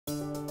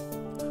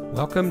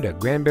Welcome to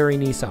Granbury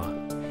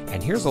Nissan,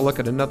 and here's a look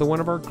at another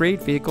one of our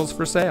great vehicles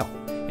for sale,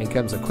 and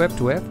comes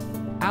equipped with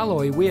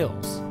alloy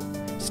wheels,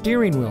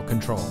 steering wheel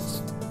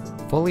controls,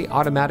 fully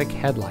automatic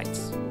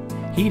headlights,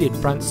 heated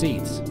front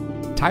seats,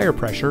 tire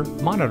pressure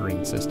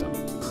monitoring system,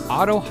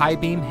 auto high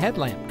beam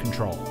headlamp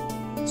control,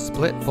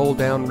 split fold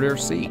down rear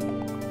seat,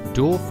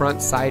 dual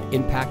front side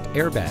impact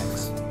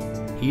airbags,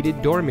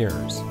 heated door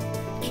mirrors,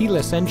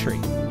 keyless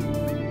entry.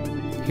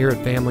 Here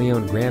at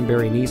family-owned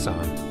Granbury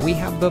Nissan, we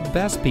have the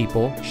best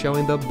people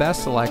showing the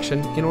best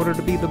selection in order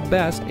to be the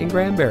best in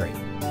Granbury.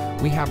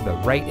 We have the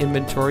right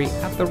inventory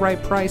at the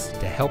right price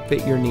to help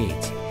fit your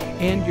needs,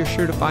 and you're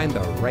sure to find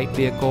the right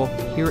vehicle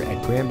here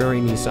at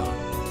Granbury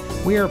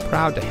Nissan. We are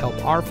proud to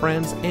help our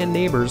friends and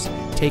neighbors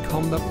take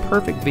home the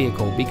perfect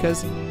vehicle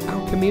because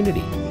our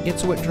community,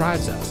 it's what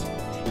drives us.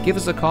 Give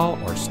us a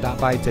call or stop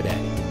by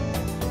today.